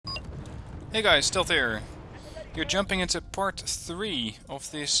Hey guys, Stealth here. You're jumping into part 3 of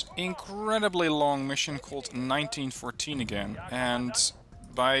this incredibly long mission called 1914 again. And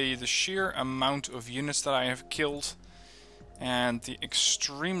by the sheer amount of units that I have killed and the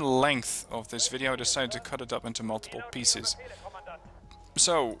extreme length of this video, I decided to cut it up into multiple pieces.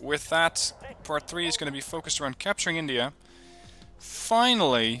 So, with that, part 3 is going to be focused around capturing India,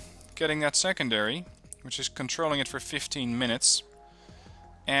 finally getting that secondary, which is controlling it for 15 minutes.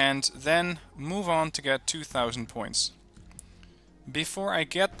 And then move on to get 2,000 points. Before I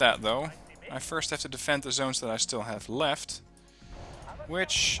get that though, I first have to defend the zones that I still have left,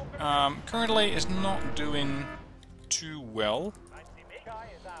 which currently is not doing too well,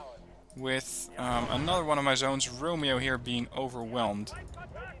 with another one of my zones, Romeo, here being overwhelmed.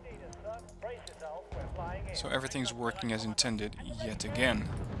 So everything's working as intended yet again.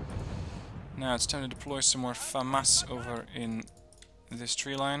 Now it's time to deploy some more FAMAS over in this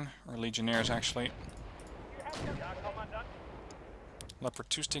tree line, or legionnaires actually. Leopard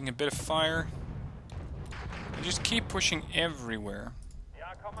 2's taking a bit of fire. They just keep pushing everywhere.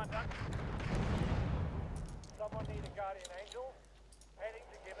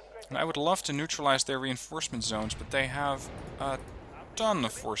 And I would love to neutralize their reinforcement zones, but they have a ton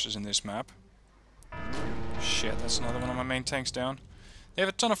of forces in this map. Shit, that's another one of my main tanks down. They have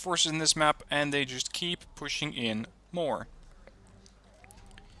a ton of forces in this map, and they just keep pushing in more.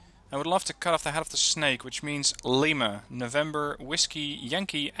 I would love to cut off the head of the snake, which means Lima, November, Whiskey,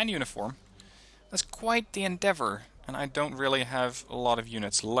 Yankee, and uniform. That's quite the endeavor, and I don't really have a lot of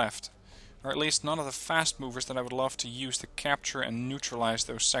units left. Or at least none of the fast movers that I would love to use to capture and neutralize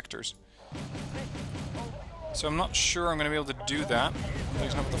those sectors. So I'm not sure I'm going to be able to do that, at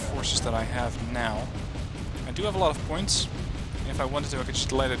least not with the forces that I have now. I do have a lot of points, and if I wanted to I could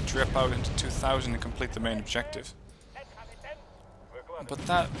just let it drip out into 2,000 and complete the main objective. But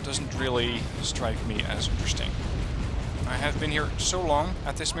that doesn't really strike me as interesting. I have been here so long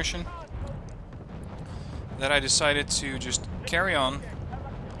at this mission that I decided to just carry on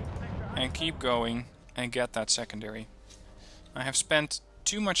and keep going and get that secondary. I have spent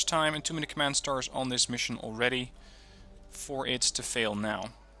too much time and too many command stars on this mission already for it to fail now.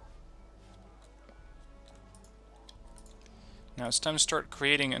 Now it's time to start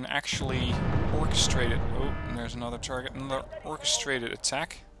creating an actually orchestrated... Oh, and there's another target. Another orchestrated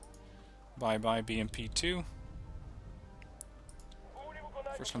attack. Bye-bye BMP-2.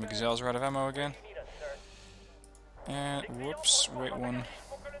 First one, the Gazelles are out of ammo again. And, whoops, wait one.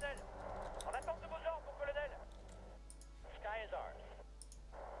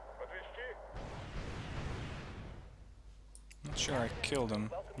 Not sure I killed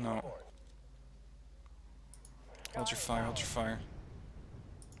him. No. Hold your fire, hold your fire.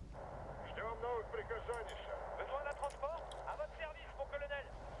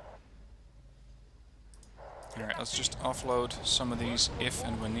 Alright, let's just offload some of these if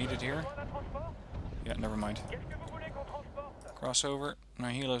and when needed here. Yeah, never mind. Crossover.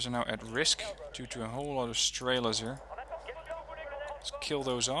 My healers are now at risk due to a whole lot of Strelas here. Let's kill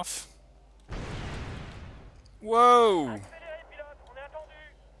those off. Whoa!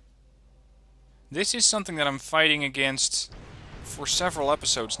 This is something that I'm fighting against for several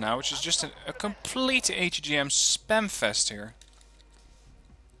episodes now, which is just a complete HGM spam fest here.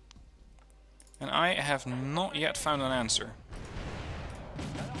 And I have not yet found an answer.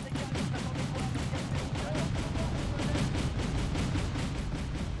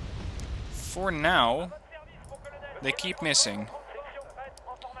 For now, they keep missing.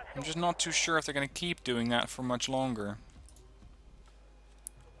 I'm just not too sure if they're going to keep doing that for much longer.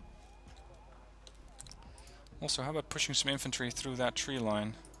 Also, how about pushing some infantry through that tree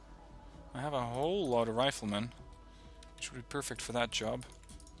line? I have a whole lot of riflemen, which would be perfect for that job.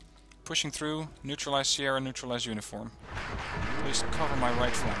 Pushing through, neutralize Sierra, neutralize uniform. Please cover my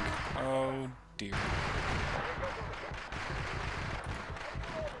right flank. Oh dear.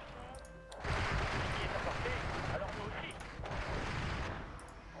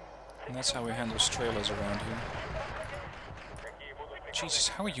 And that's how we handle Strelas around here. Jesus,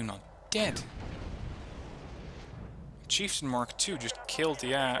 how are you not dead? Chieftain Mark II just killed the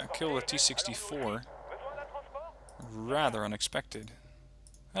T-64. Rather unexpected.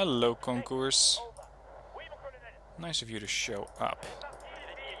 Hello, Concourse. Nice of you to show up.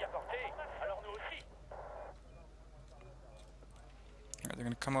 Alright, they're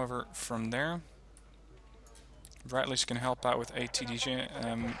gonna come over from there. Bradley's gonna help out with AT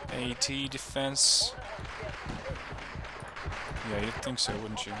defense. Yeah, you'd think so,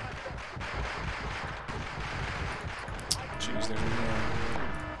 wouldn't you? Jeez, there's more.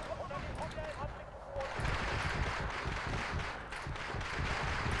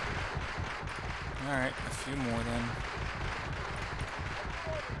 Alright, a few more then.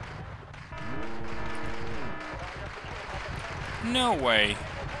 No way!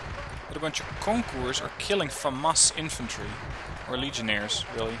 But a bunch of concours are killing FAMAS infantry. Or legionnaires,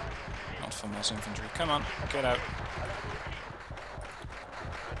 really. Not FAMAS infantry. Come on, get out.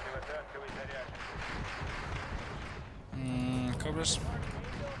 Cobras?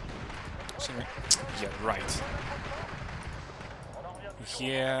 Sorry. Yeah, right.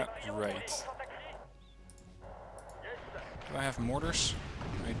 Yeah, right. Do I have mortars?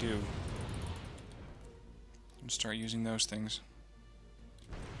 I do. Let's start using those things.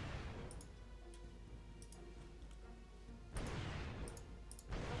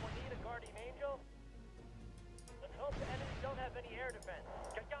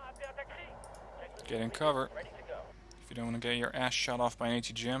 Get in cover. If you don't want to get your ass shot off by an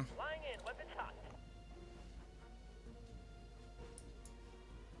ATGM.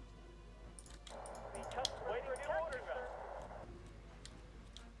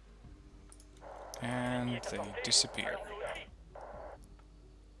 And they disappear.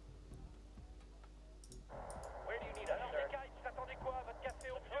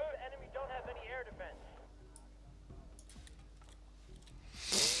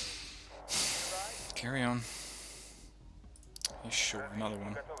 Carry on. Yeah, sure, another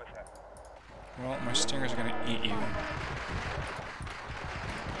one. Well, my stingers are gonna eat you.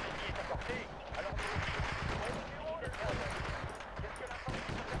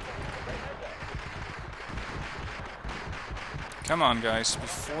 Come on, guys,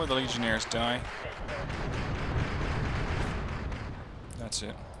 before the legionnaires die. That's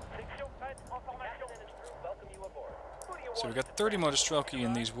it. So we got 30 Motostrelki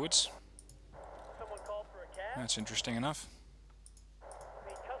in these woods. That's interesting enough.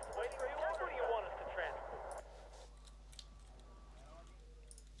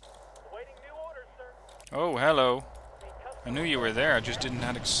 Oh, hello. I knew you were there, I just I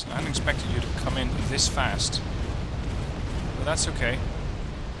hadn't expected you to come in this fast. But that's okay.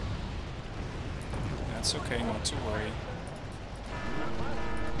 That's okay, not to worry.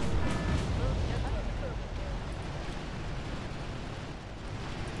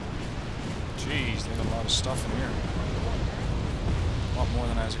 Jeez, there's a lot of stuff in here. A lot more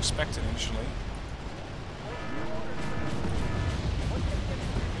than I was expecting initially.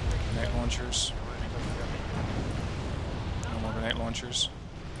 Grenade launchers. No more grenade launchers.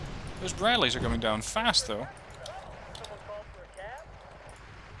 Those Bradleys are coming down fast, though.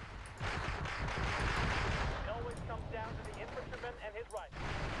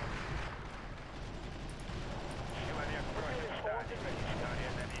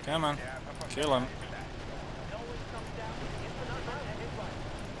 Come on, kill him.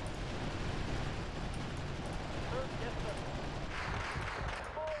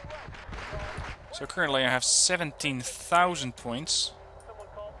 So currently I have 17,000 points.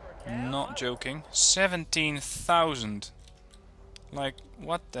 Not joking. 17,000. Like,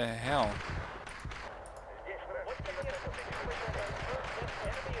 what the hell?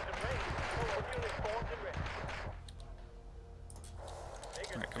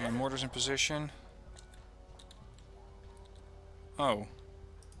 Alright, got my mortars in position. Oh.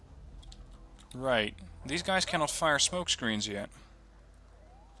 Right. These guys cannot fire smoke screens yet.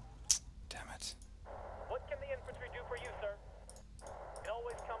 Damn it. What can the infantry do for you, sir? It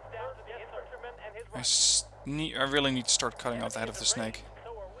always comes down to the infantryman and his right. I really need to start cutting off the head of the snake.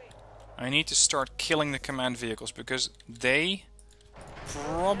 I need to start killing the command vehicles because they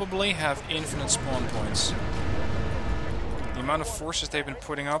probably have infinite spawn points. The amount of forces they've been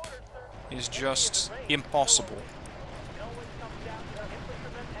putting up is just impossible.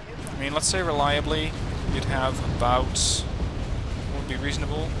 I mean, let's say reliably, you'd have about, what would be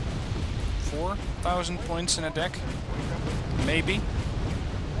reasonable, 4,000 points in a deck? Maybe.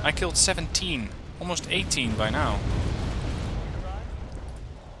 I killed 17, almost 18 by now.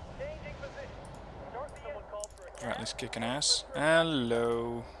 Bradley's kicking ass.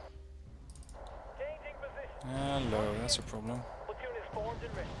 Hello. Hello, that's a problem.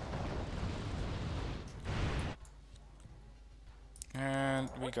 And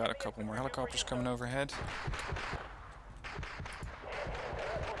we got a couple more helicopters coming overhead.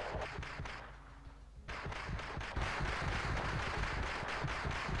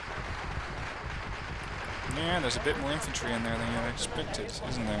 Yeah, there's a bit more infantry in there than you expected,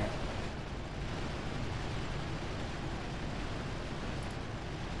 isn't there?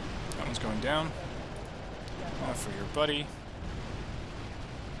 That one's going down. Now for your buddy.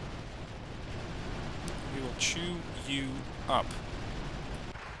 We will chew you up.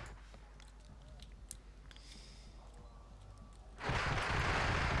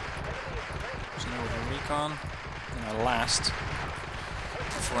 More of a recon. And a last.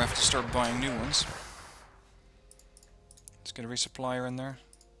 Before I have to start buying new ones. Let's get a resupplier in there.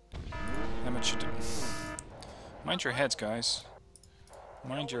 How much you do? Mind your heads, guys.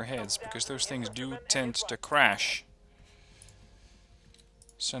 Mind your heads, because those things do tend to crash.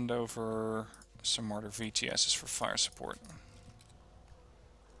 Send over some mortar VTSs for fire support.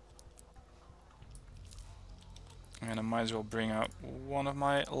 And I might as well bring out one of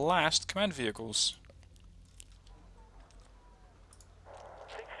my last command vehicles.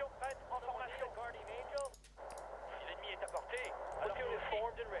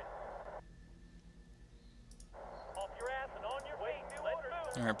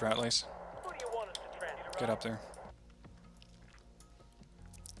 Alright, Bradleys. Get up there.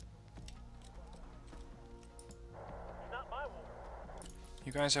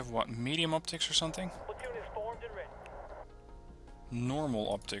 You guys have what, medium optics or something?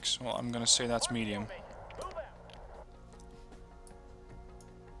 Normal optics. Well, I'm gonna say that's medium.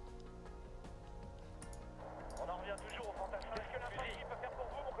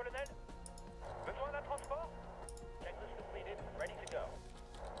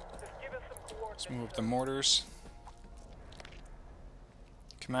 Let's move up the mortars.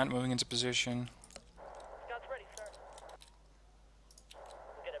 Command moving into position.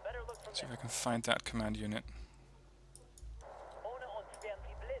 Let's see if I can find that command unit.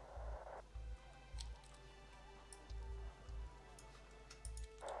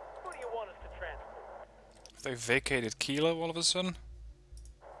 Have they vacated Kilo all of a sudden?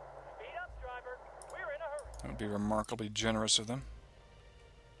 That would be remarkably generous of them.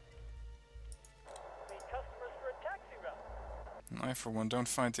 I, for one, don't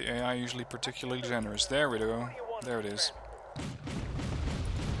find the AI usually particularly generous. There we go. There it is.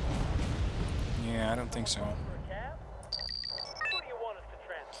 Yeah, I don't think so.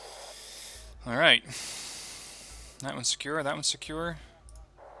 Alright. That one's secure, that one's secure.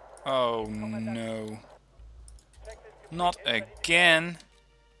 Oh no. Not again!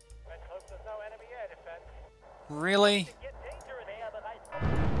 Really?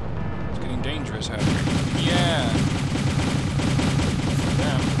 It's getting dangerous out here. Yeah! For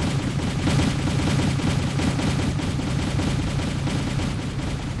them.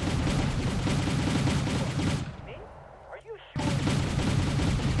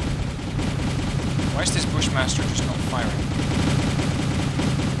 Why is this Bushmaster just not firing?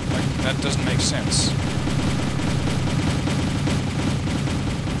 Like, that doesn't make sense.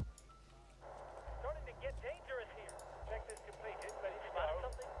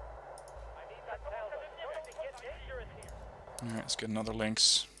 Alright, let's get another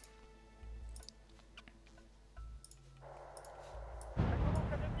Lynx.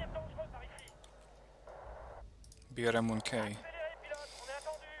 BRM-1K. Yeah,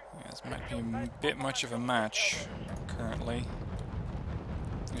 this might be a bit much of a match, currently.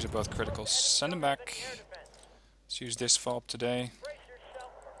 These are both critical. Send them back. Let's use this fob today.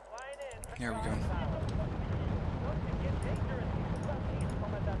 Here we go.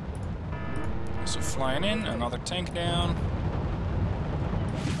 So flying in, another tank down.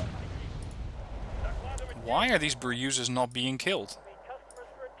 Why are these Bruises not being killed?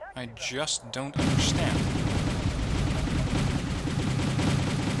 I just don't understand.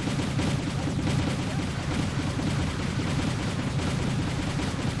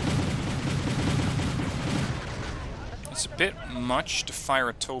 It's a bit much to fire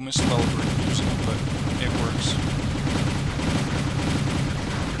a tow missile over and using it, but it works.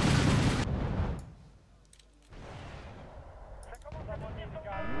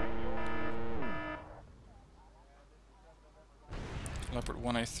 Leopard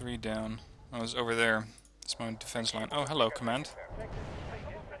 1A3 down. I was over there. That's my defense line. Oh, hello, command.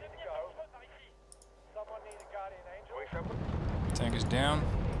 Tank is down.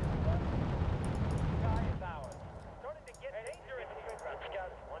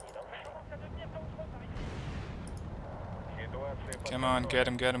 Come on, get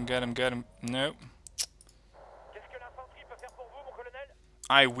him, get him, get him, get him. No.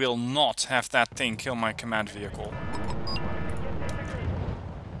 I will not have that thing kill my command vehicle.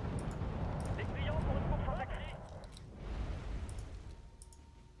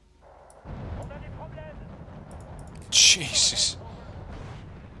 Jesus.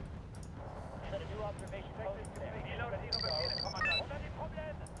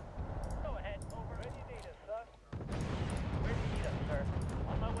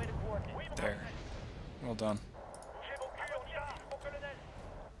 There. Well done.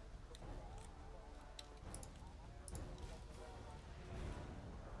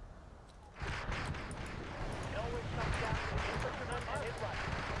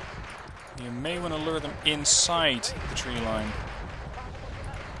 You may want to lure them inside the tree line.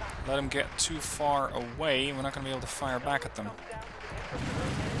 Let them get too far away, we're not going to be able to fire back at them.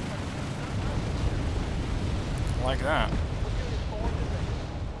 Like that.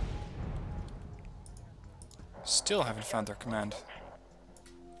 Still haven't found their command.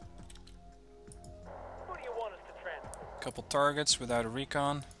 Couple targets without a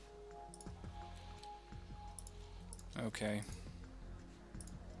recon. Okay.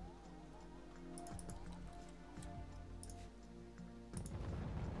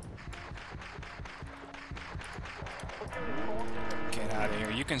 Get out of here.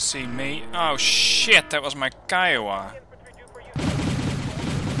 You can see me. Oh shit, that was my Kiowa.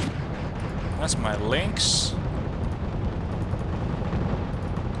 That's my Lynx.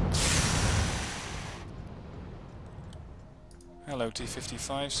 Hello,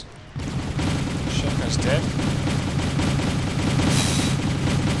 T-55s. Shotgun's dead.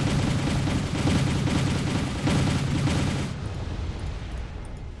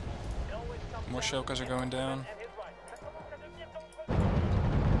 More shotguns are going down.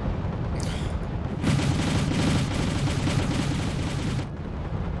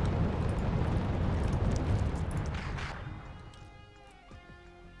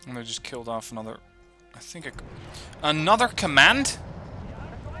 And they just killed off another... I think another command?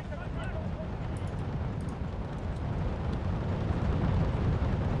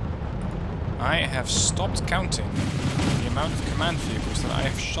 I have stopped counting the amount of command vehicles that I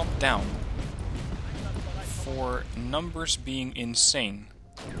have shot down for numbers being insane.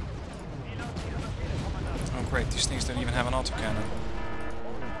 Oh great, these things don't even have an autocannon.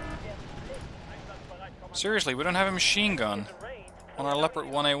 Seriously, we don't have a machine gun on our Leopard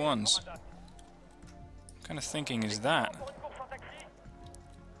 1A1s. What kind of thinking is that?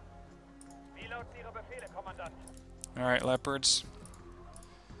 Alright, Leopards.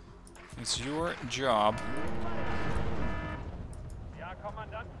 It's your job.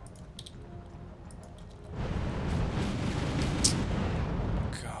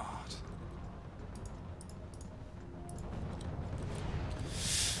 God.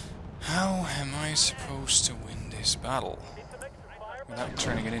 How am I supposed to win this battle? Without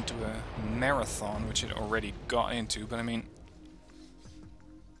turning it into a marathon, which it already got into, but I mean...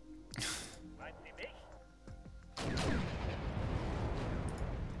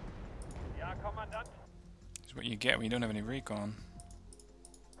 That's what you get when you don't have any recon.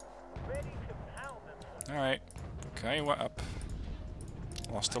 Alright. Okay, what up?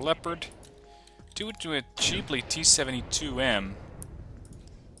 Lost a Leopard. Do it to a cheaply T-72M.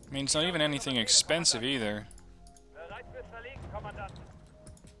 I mean, it's not even anything expensive either.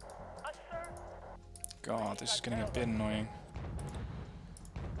 God, this is getting a bit annoying.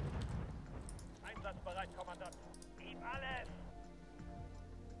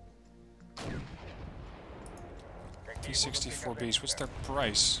 T-64Bs, what's their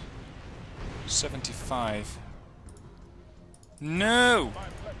price? 75. No!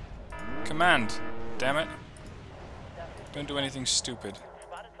 Command! Damn it. Don't do anything stupid.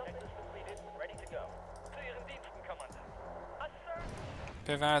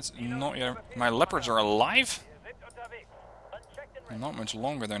 Pivads, not yet. My Leopards are alive? Not much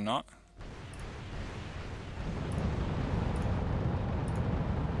longer, they're not.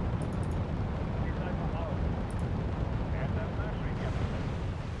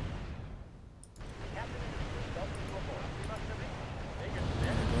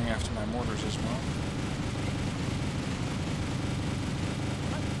 They're going after my mortars as well.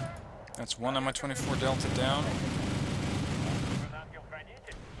 That's one on my 24 Delta down.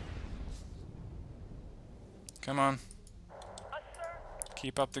 Come on.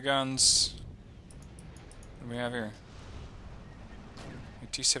 Keep up the guns. What do we have here? A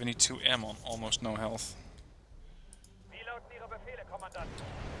T-72M on almost no health.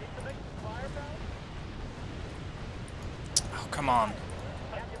 Oh, come on.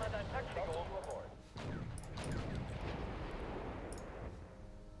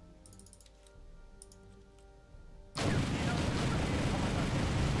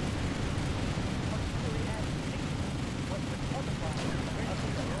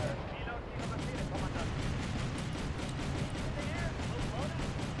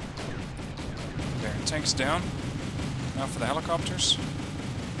 Tanks down. Now for the helicopters.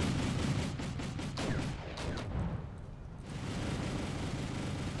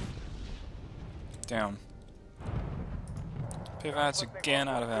 Down. Pivots again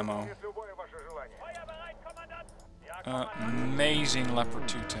out of ammo. Amazing Leopard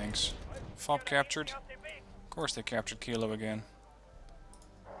 2 tanks. FOB captured. Of course they captured Kilo again.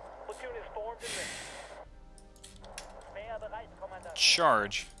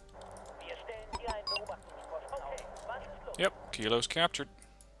 Charge. Kilos captured.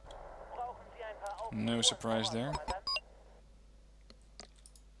 No surprise there.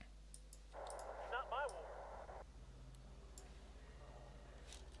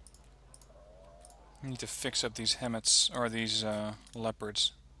 Need to fix up these hemmets, or these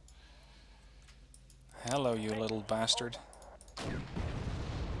leopards. Hello, you little bastard.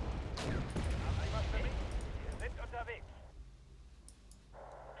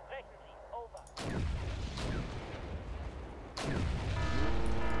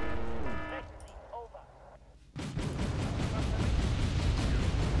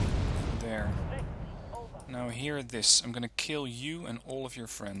 There. Now hear this. I'm gonna kill you and all of your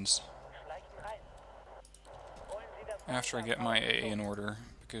friends. After I get my AA in order,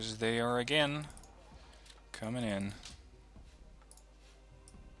 because they are again coming in.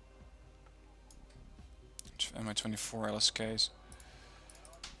 And my 24 LSKs.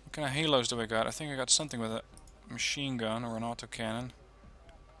 What kind of halos do I got? I think I got something with a machine gun or an autocannon.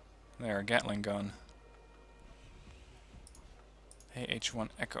 There, a Gatling gun. Hey, H1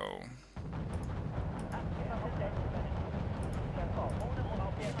 Echo.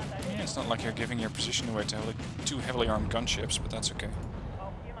 Yeah, it's not like you're giving your position away to two heavily armed gunships, but that's okay.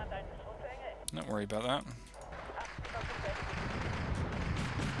 Don't worry about that.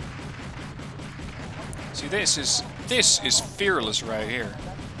 See, this is fearless right here.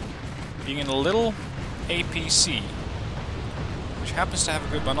 Being in a little APC, which happens to have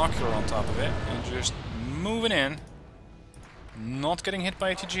a good binocular on top of it, and just moving in, not getting hit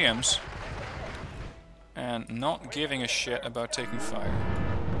by ATGMs, and not giving a shit about taking fire.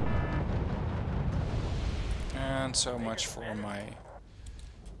 And so much for my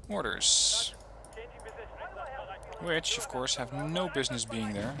orders. Which, of course, have no business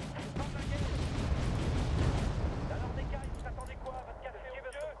being there.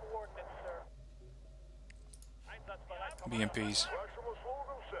 BMPs.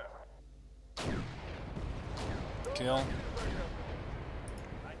 Kill.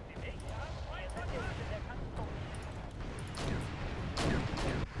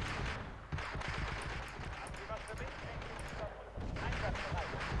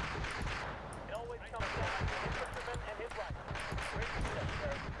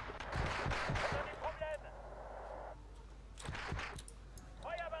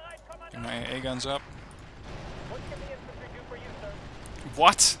 Get my AA guns up.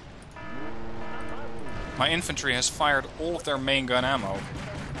 What? My infantry has fired all of their main gun ammo.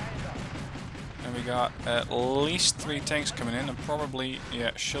 And we got at least 3 tanks coming in, and probably,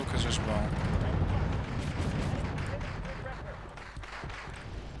 yeah, Shilkas as well.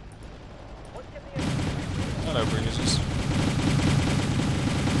 Hello, Breezes.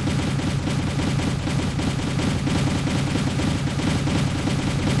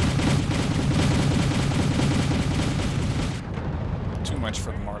 Too much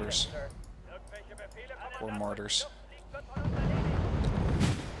for the martyrs. Poor martyrs.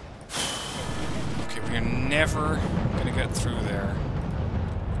 Okay, we're never gonna get through there.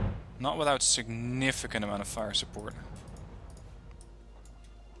 Not without significant amount of fire support.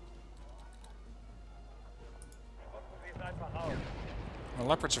 The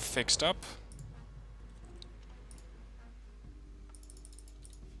leopards are fixed up.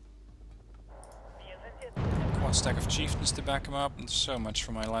 One stack of chieftains to back them up, and so much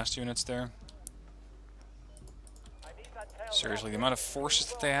for my last units there. Seriously, the amount of forces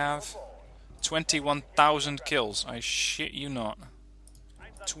that they have. 21,000 kills. I shit you not.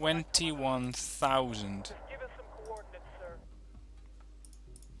 21,000.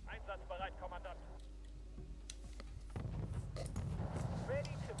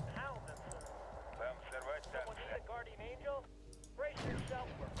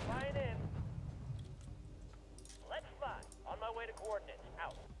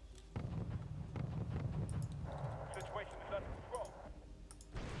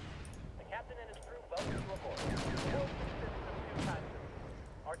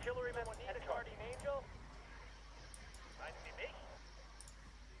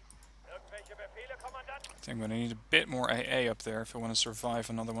 I think I'm going to need a bit more AA up there if I want to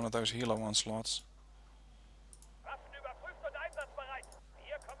survive another one of those helo onslaughts.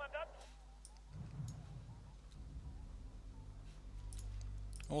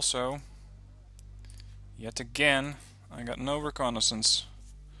 Also, yet again, I got no reconnaissance.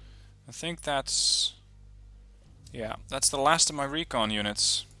 I think that's... yeah, that's the last of my recon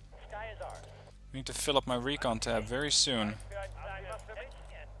units. I need to fill up my recon tab very soon.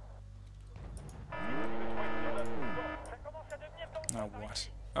 Now what?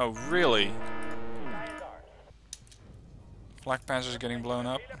 Oh, really? Black Panzer's getting blown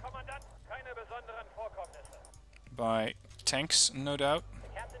up by tanks, no doubt.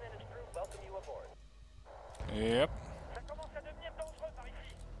 Yep.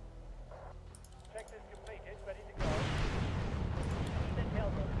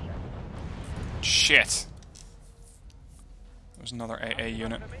 Shit! There's another AA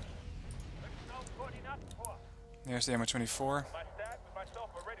unit. There's the MO-24.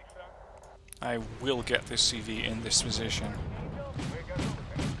 I will get this CV in this position.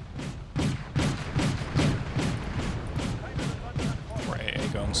 More AA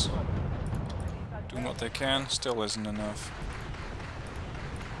guns. Doing what they can, still isn't enough.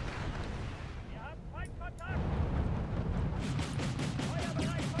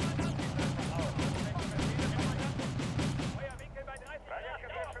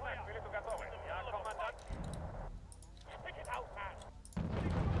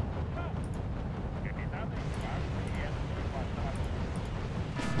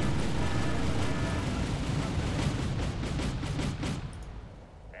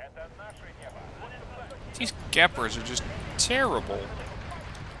 These gappers are just terrible. What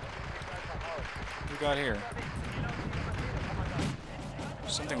do we got here?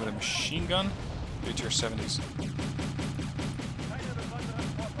 Something with a machine gun? BTR 70s.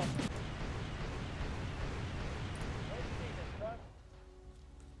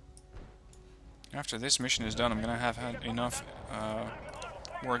 After this mission is done, I'm gonna have had enough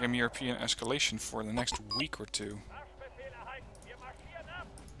Wargame European Escalation for the next week or two.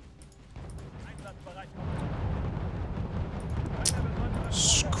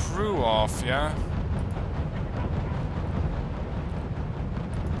 Screw off, yeah?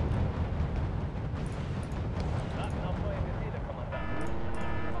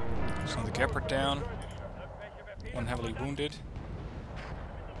 So the Gepard down. One heavily wounded.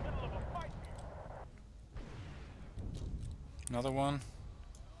 Another one.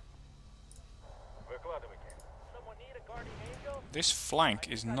 This flank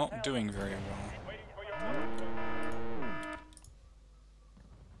is not doing very well.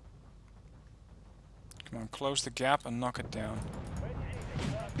 Come on, close the gap and knock it down.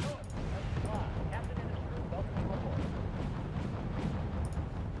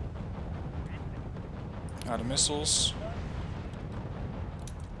 Out of missiles.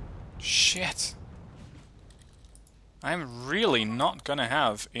 Shit! I'm really not gonna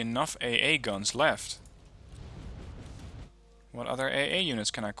have enough AA guns left. What other AA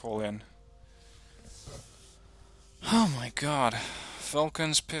units can I call in? Oh my god.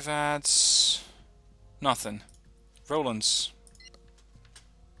 Vulcans, Pivads... Nothing. Rolands.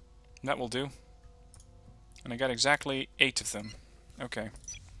 That will do. And I got exactly 8 of them. Okay.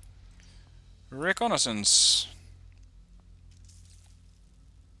 Reconnaissance.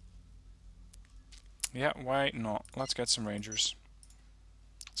 Yeah, why not? Let's get some Rangers.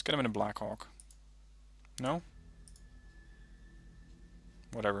 Let's get them in a Black Hawk. No?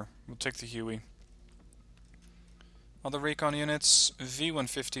 Whatever. We'll take the Huey. Other recon units.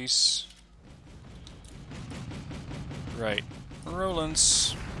 V-150s. Right.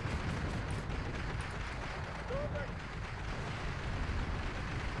 Rolands.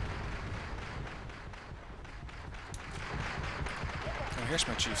 Oh, here's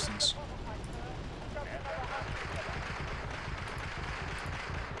my chieftains.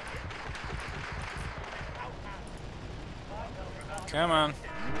 Come on.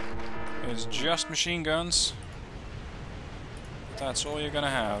 It's just machine guns. That's all you're gonna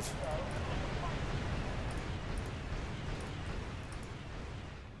have.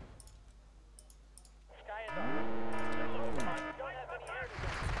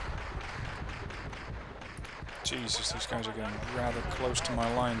 Jesus, these guys are getting rather close to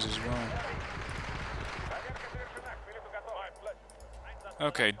my lines as well.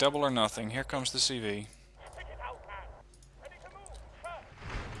 Okay, double or nothing. Here comes the CV.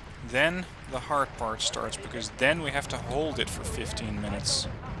 Then the hard part starts, because then we have to hold it for 15 minutes.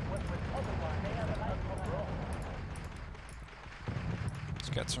 Let's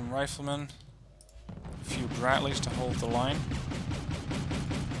get some riflemen. A few Bradleys to hold the line.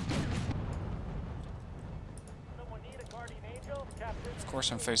 Of course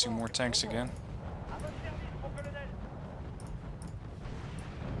I'm facing more tanks again.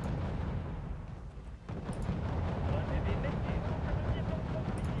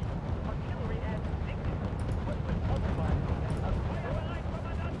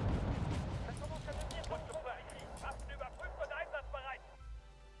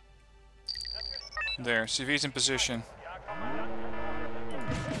 There, CV's in position.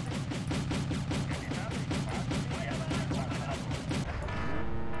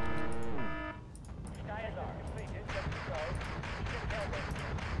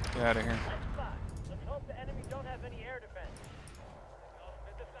 Get out of here.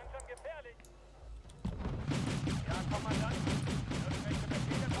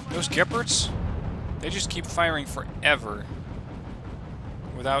 Those Gephards, they just keep firing forever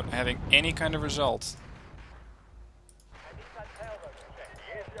without having any kind of result.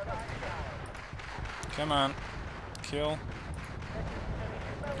 Come on, kill.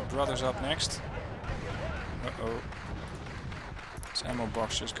 The brother's up next. Uh-oh. This ammo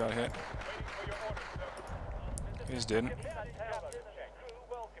box just got hit. His didn't.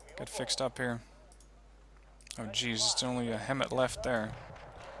 Get fixed up here. Oh jeez, it's only a Hemet left there.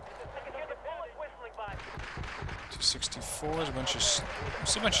 264 is a bunch of...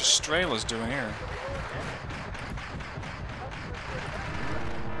 What's a bunch of Strellas doing here?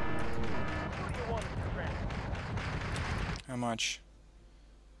 How much?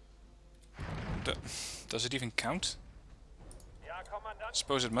 Does it even count? I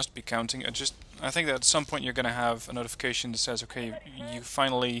suppose it must be counting. I think that at some point you're going to have a notification that says, okay, you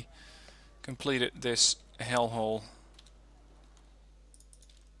finally completed this hellhole.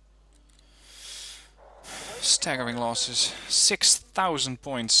 Staggering losses. 6,000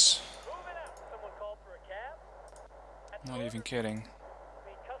 points. Not even kidding.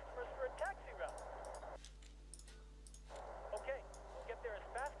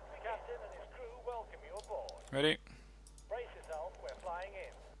 Ready?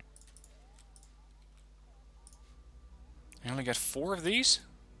 I only get 4 of these?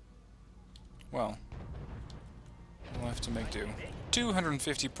 Well, we'll have to make do.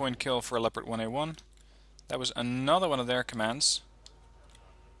 250 point kill for a Leopard 1A1. That was another one of their commands.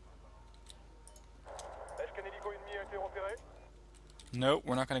 Nope,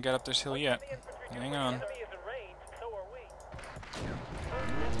 we're not going to get up this hill yet. Hang on.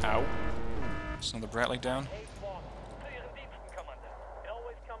 Ow. It's another Bradley down.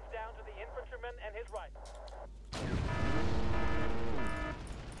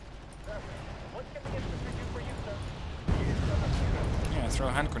 Yeah, throw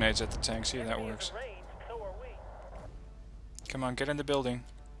hand grenades at the tank, see if that works. Come on, get in the building.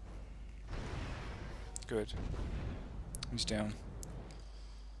 Good. He's down.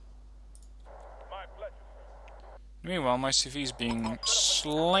 Meanwhile, my CV is being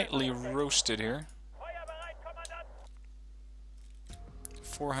slightly roasted here.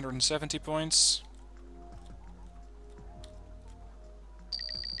 470 points.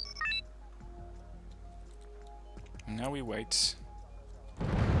 Now we wait.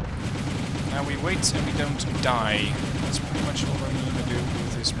 Now we wait and we don't die. That's pretty much all we're going to do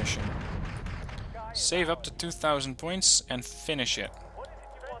with this mission. Save up to 2,000 points and finish it.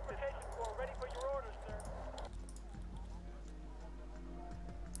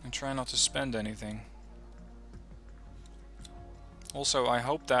 And try not to spend anything. Also, I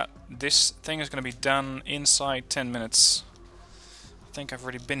hope that this thing is going to be done inside 10 minutes. I think I've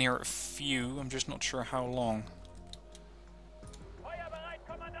already been here a few, I'm just not sure how long.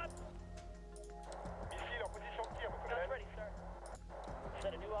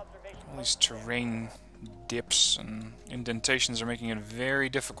 All these terrain dips and indentations are making it very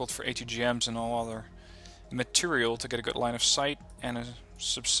difficult for ATGMs and all other material to get a good line of sight and a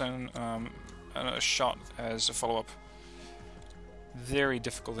shot as a follow-up. Very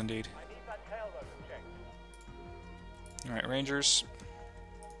difficult indeed. Alright, Rangers.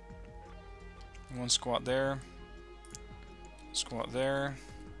 One squad there. Squad there.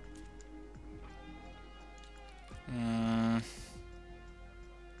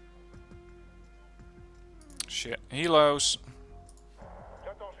 Shit. Helos.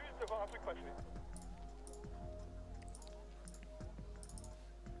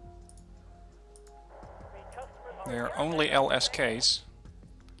 They are only LSKs.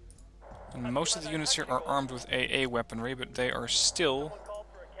 And most of the units here are armed with AA weaponry, but they are still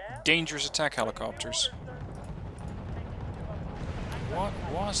dangerous attack helicopters. What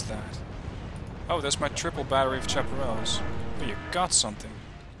was that? Oh, that's my triple battery of chaparrals. Oh, you got something.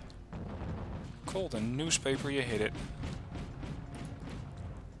 Cold and newspaper, you hit it.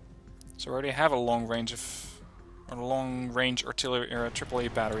 So I already have a long range artillery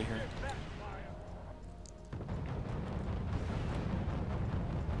AAA battery here.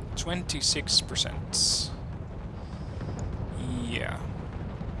 26%. Yeah.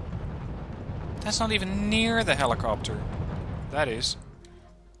 That's not even near the helicopter. That is.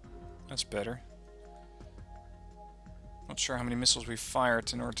 That's better. Not sure how many missiles we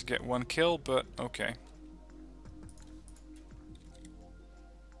fired in order to get one kill, but okay.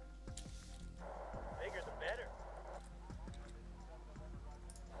 Bigger the better.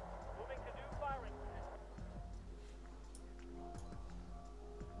 Moving to new firing.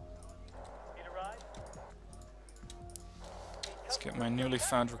 Need a ride? Let's get my newly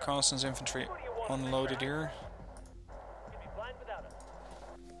found reconnaissance infantry unloaded here.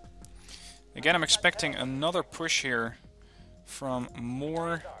 Again, I'm expecting another push here from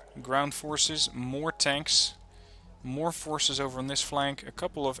more ground forces, more tanks, more forces over on this flank, a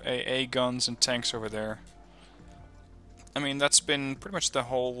couple of AA guns and tanks over there. I mean, that's been pretty much the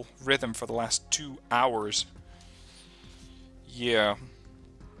whole rhythm for the last 2 hours. Yeah.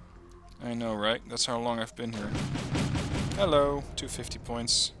 I know, right? That's how long I've been here. Hello, 250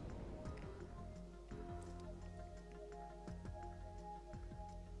 points.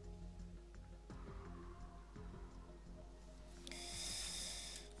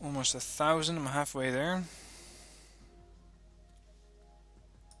 Almost 1,000, I'm halfway there.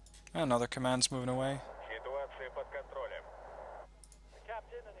 Another command's moving away.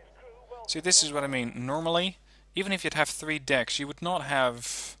 See, this is what I mean. Normally, even if you'd have 3 decks, you would not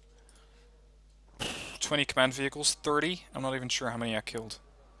have 20 command vehicles, 30. I'm not even sure how many I killed.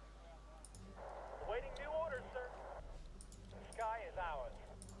 Awaiting new orders, sir. The sky is ours.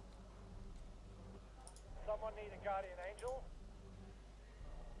 Someone need a guardian angel?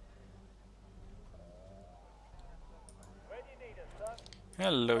 Where do you need us, sir?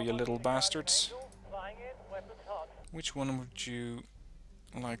 Hello, you little bastards. Flying in, weapons hot. Which one would you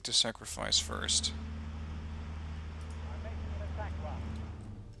like to sacrifice first? I'm making an attack run.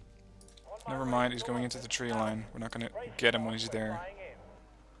 Never mind, he's going into the tree line. We're not going to get him when he's there.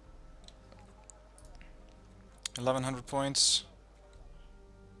 1,100 points.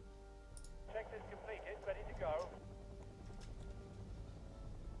 Check this completed, ready to go.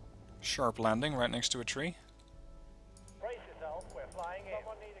 Sharp landing right next to a tree. Brace yourself, we're flying in.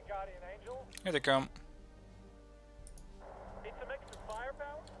 Someone need a guardian angel? Here they come. Need some extra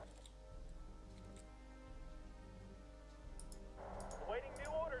firepower? Awaiting new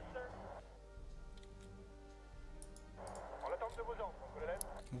orders, sir.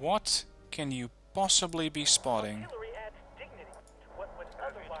 What can you possibly be spotting? Artillery adds dignity to what would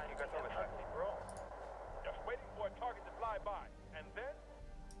otherwise be an ugly brawl. Just waiting for a target to fly by, and then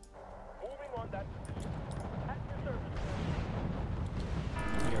moving on that position. At your service,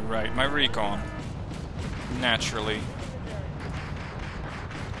 sir. You're right, my recon. Naturally.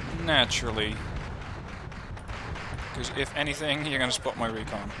 Naturally. Because if anything, you're gonna spot my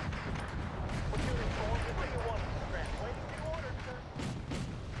recon.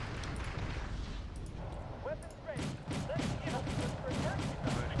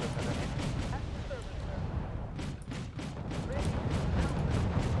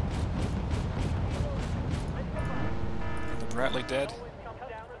 Bradley dead.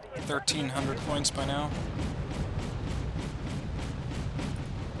 1,300 points by now.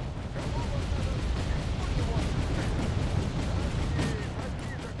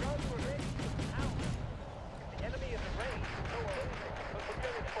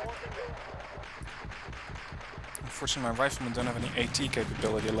 Unfortunately, my riflemen don't have any AT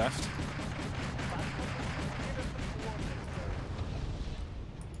capability left.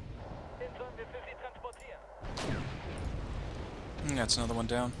 That's another one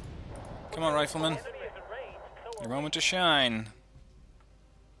down. Come on, rifleman. Your moment to shine.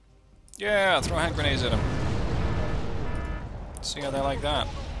 Yeah, throw hand grenades at him. See how they like that.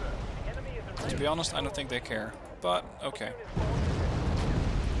 To be honest, I don't think they care. But, okay.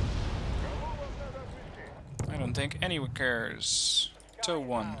 I don't think anyone cares. Tow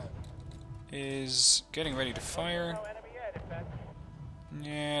 1 is getting ready to fire.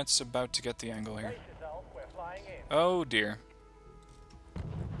 Yeah, it's about to get the angle here. Oh dear.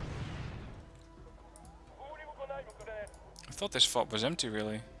 I thought this fort was empty,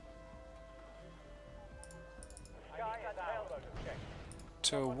 really.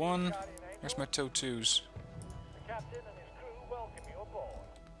 Tow 1. Where's my tow 2s?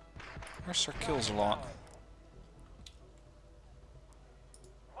 Where's Sir Kills a lot?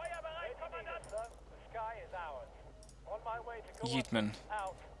 Yeatman.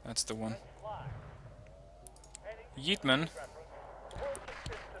 That's the one. Yeatman.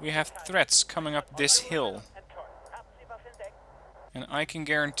 We have threats coming up this hill. And I can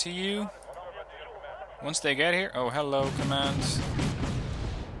guarantee you, once they get here... Oh, hello, command.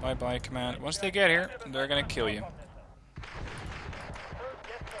 Bye-bye, command. Once they get here, they're gonna kill you.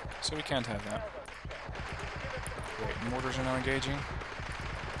 So we can't have that. Great, mortars are now engaging.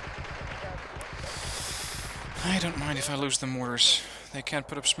 I don't mind if I lose the mortars. They can't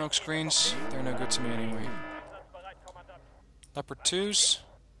put up smoke screens. They're no good to me anyway. Leopard 2s.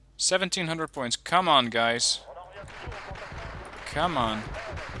 1,700 points. Come on, guys. Come on.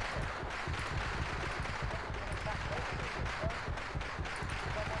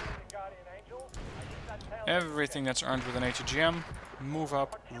 Everything that's armed with an ATGM, move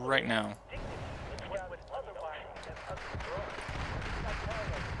up right now.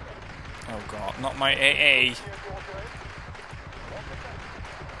 Oh god, not my AA.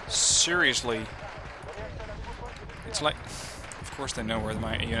 Seriously. It's like... Of course they know where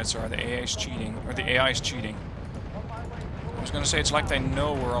my units are. The AA is cheating. Or the AI is cheating. I was gonna say it's like they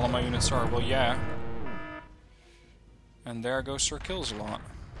know where all of my units are. Well, yeah. And there goes Sir Kills-a-lot.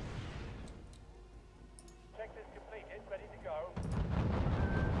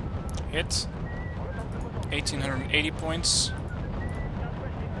 Hit. 1880 points.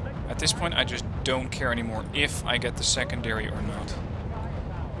 At this point, I just don't care anymore if I get the secondary or not.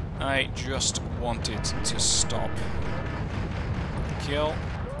 I just want it to stop. Kill.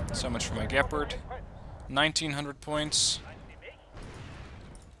 So much for my Gepard. 1900 points.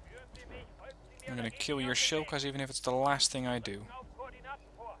 I'm gonna kill your Shilkas even if it's the last thing I do.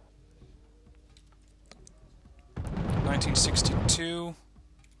 1962.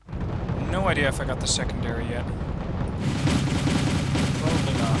 No idea if I got the secondary yet.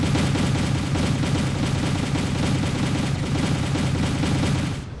 Probably not.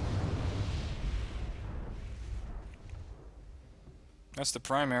 That's the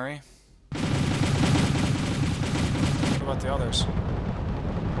primary. What about the others?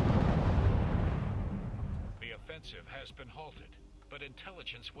 The offensive has been halted, but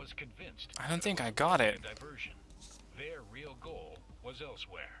intelligence was convinced. I don't think I got it. Diversion. Their real goal was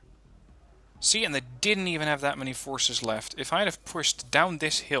elsewhere. See, and they didn't even have that many forces left. If I'd have pushed down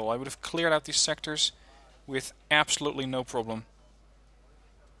this hill, I would have cleared out these sectors with absolutely no problem.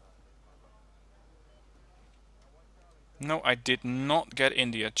 No, I did not get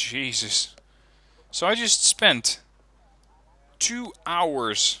India. Jesus. So I just spent 2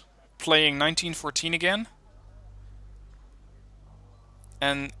 hours playing 1914 again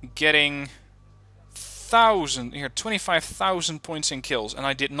and getting 25,000 points in kills, and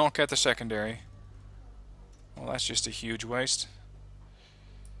I did not get the secondary. Well, that's just a huge waste.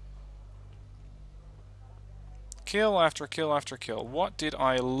 Kill after kill after kill. What did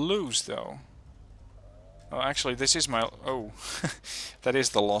I lose, though? Oh, actually, this is my... Oh, that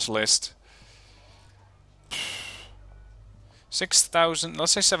is the loss list. 6,000...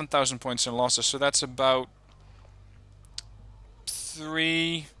 Let's say 7,000 points in losses, so that's about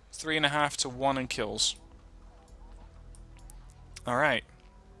 3.5 to 1 in kills. Alright.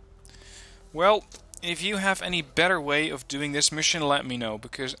 Well, if you have any better way of doing this mission, let me know,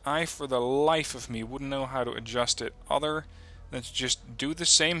 because I, for the life of me, wouldn't know how to adjust it other than to just do the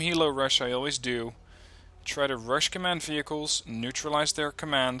same helo rush I always do. Try to rush command vehicles, neutralize their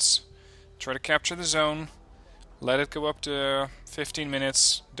commands, try to capture the zone, let it go up to 15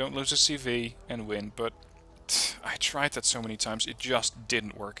 minutes, don't lose a CV, and win. But I tried that so many times, it just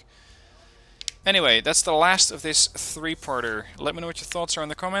didn't work. Anyway, that's the last of this 3-parter. Let me know what your thoughts are in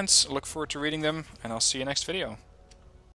the comments. I look forward to reading them, and I'll see you next video.